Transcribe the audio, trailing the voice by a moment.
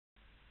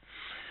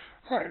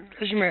Right,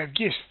 as you may have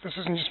guessed, this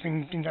hasn't just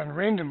been done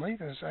randomly.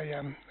 There's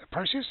a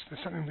process,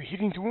 there's something we're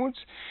heading towards,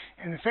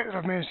 and the fact that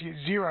I've managed to get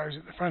zeros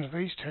at the front of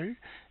these two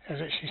is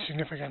actually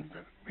significant,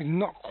 but we're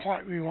not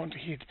quite where we want to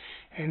head.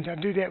 And to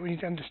do that, we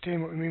need to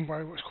understand what we mean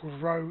by what's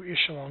called row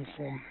echelon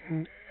form.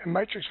 And a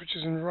matrix which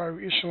is in row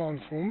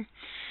echelon form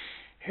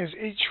has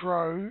each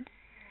row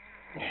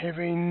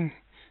having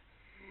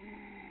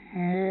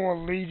more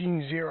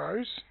leading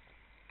zeros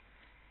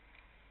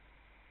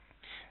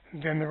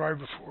than the row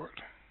before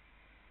it.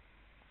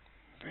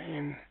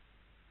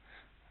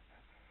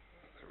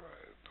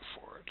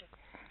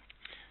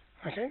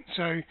 Okay,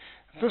 so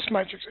this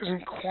matrix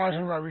isn't quite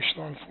in row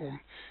echelon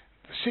form.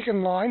 The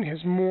second line has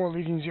more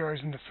leading zeros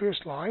than the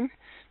first line,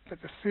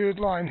 but the third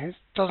line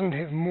doesn't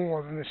have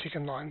more than the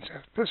second line. So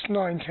if this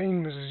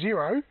 19 was a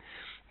 0,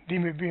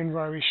 then we'd be in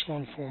row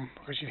echelon form,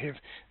 because you'd have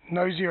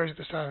no zeros at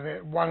the start of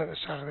that, 1 at the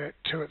start of that,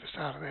 2 at the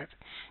start of that.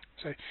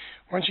 So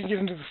once you get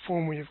into the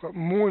form where you've got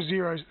more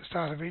zeros at the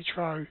start of each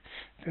row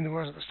than there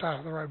was at the start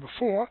of the row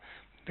before,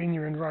 then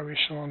you're in row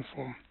echelon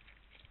form.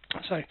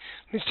 So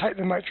let's take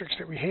the matrix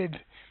that we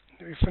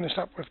finished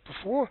up with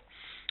before.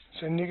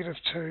 So negative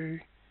 2,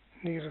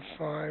 negative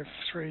 5,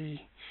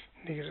 3,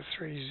 negative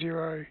 3,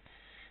 0,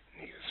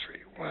 negative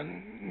 3,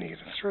 1,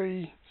 negative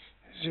 3,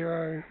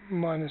 0,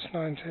 minus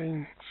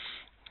 19,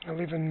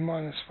 11,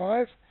 minus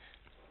 5.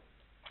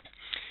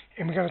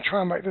 And we're going to try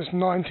and make this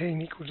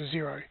 19 equal to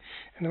 0.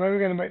 And the way we're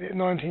going to make that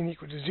 19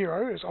 equal to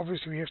 0 is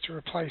obviously we have to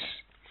replace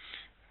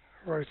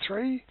row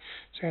 3.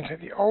 So I'm going to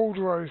take the old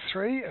row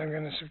 3 and I'm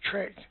going to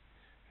subtract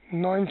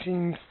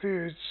 19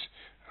 thirds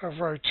of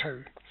row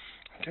 2.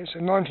 Okay, so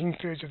 19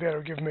 thirds of that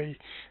will give me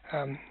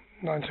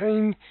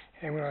 19,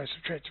 and when I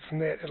subtract it from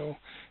that, it'll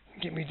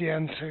get me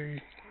down to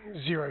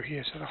 0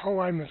 here. So the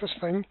whole aim of this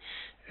thing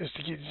is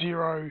to get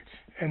 0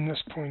 in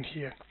this point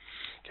here.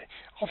 Okay.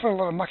 Often a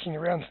lot of mucking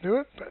around to do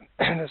it, but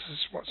this is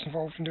what's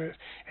involved in doing it.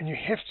 And you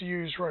have to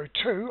use row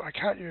 2. I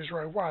can't use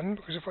row 1,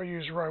 because if I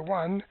use row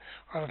 1,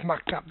 I'd have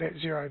mucked up that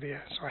 0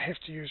 there. So I have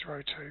to use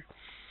row 2.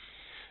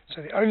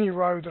 So the only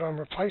row that I'm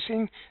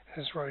replacing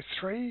is row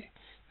 3.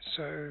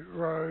 So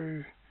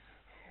row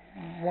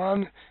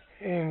 1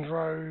 and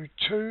row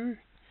 2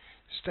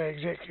 stay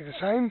exactly the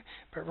same,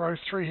 but row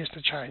 3 has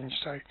to change.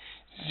 So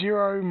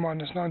 0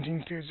 minus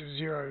 19 thirds of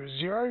 0 is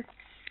 0.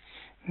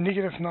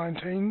 Negative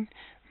 19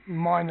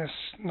 minus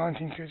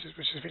 19 thirds,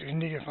 which is effectively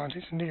negative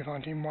 19. So negative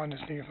 19 minus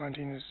negative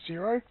 19 is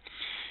 0.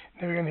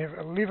 Then we're going to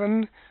have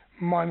 11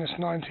 minus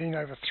 19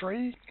 over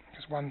 3,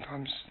 because 1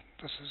 times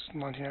this is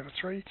 19 over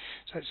 3.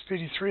 So it's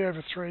 33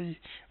 over 3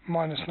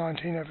 minus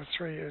 19 over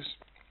 3 is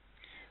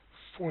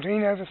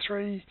 14 over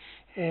 3.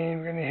 And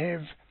we're going to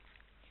have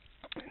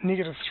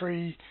negative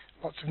 3,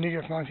 lots of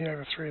negative 19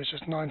 over 3 is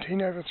just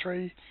 19 over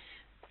 3.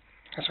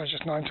 So it's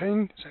just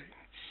 19.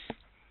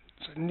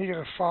 So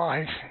negative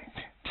 5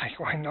 take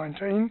away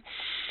 19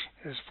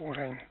 is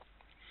 14.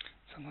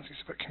 Sometimes it's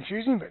a bit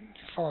confusing, but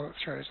follow it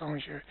through. As long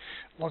as you're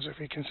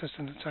logically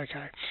consistent, it's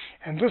okay.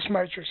 And this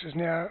matrix is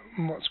now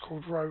in what's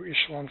called row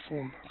echelon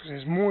form, because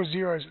there's more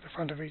zeros at the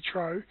front of each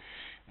row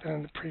than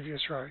in the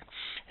previous row.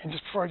 And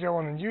just before I go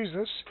on and use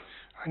this,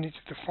 I need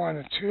to define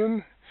a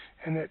term,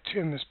 and that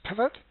term is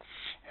pivot.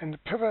 And the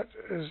pivot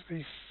is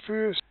the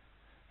first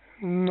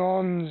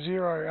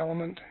non-zero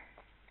element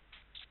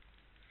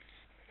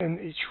in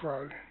each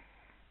row.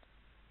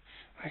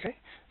 Okay,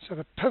 so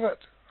the pivot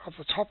of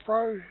the top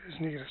row is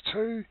negative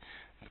 2,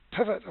 the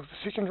pivot of the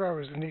second row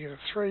is the negative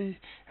 3,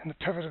 and the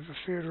pivot of the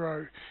third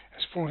row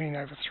is 14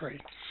 over 3.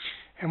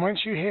 And once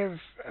you have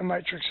a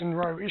matrix in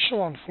row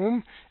echelon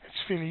form, it's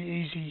fairly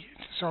easy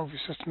to solve your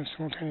system of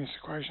simultaneous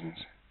equations.